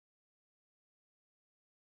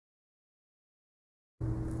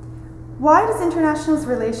Why does international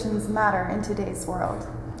relations matter in today's world?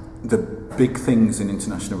 The big things in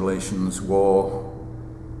international relations, war,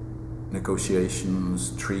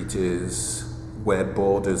 negotiations, treaties, where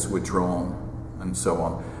borders were drawn, and so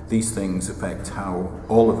on. These things affect how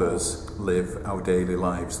all of us live our daily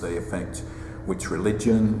lives. They affect which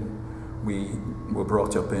religion we were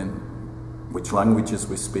brought up in, which languages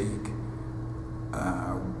we speak,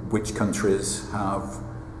 which countries have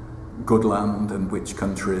good land and which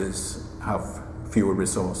countries have fewer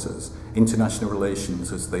resources. International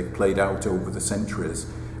relations, as they've played out over the centuries,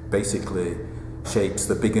 basically shapes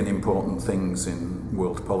the big and important things in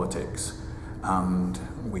world politics. And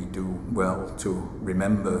we do well to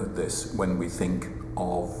remember this when we think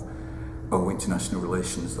of, oh, international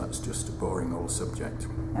relations, that's just a boring old subject.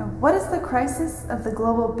 Now, what is the crisis of the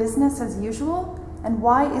global business as usual, and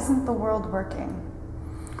why isn't the world working?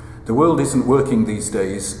 The world isn't working these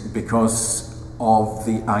days because of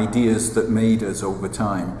the ideas that made us over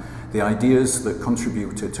time, the ideas that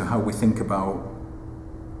contributed to how we think about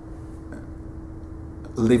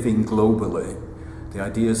living globally, the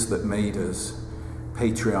ideas that made us: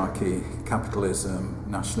 patriarchy, capitalism,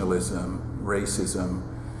 nationalism, racism,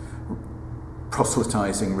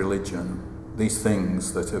 proselytizing religion, these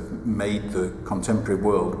things that have made the contemporary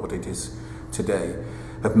world what it is today,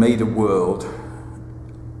 have made a world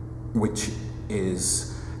which is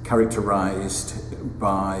characterized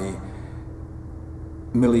by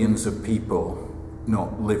millions of people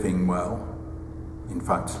not living well, in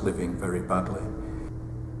fact living very badly.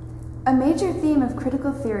 A major theme of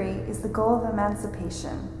critical theory is the goal of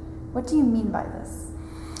emancipation. What do you mean by this?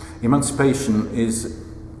 Emancipation is,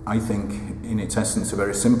 I think, in its essence, a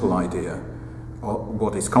very simple idea.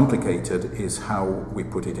 What is complicated is how we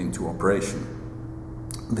put it into operation.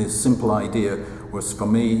 This simple idea was, for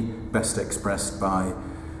me, best expressed by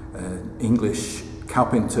an English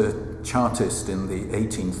carpenter chartist in the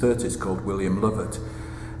 1830s called William Lovett.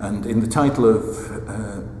 And in the title of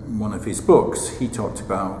one of his books, he talked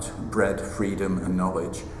about bread, freedom, and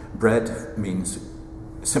knowledge. Bread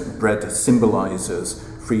symbolizes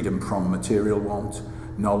freedom from material want.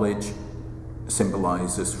 Knowledge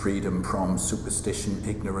symbolizes freedom from superstition,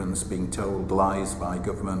 ignorance, being told lies by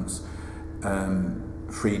governments.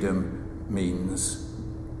 Freedom means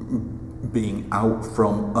being out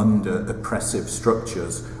from under oppressive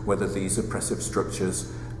structures, whether these oppressive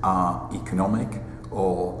structures are economic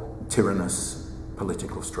or tyrannous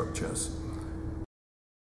political structures.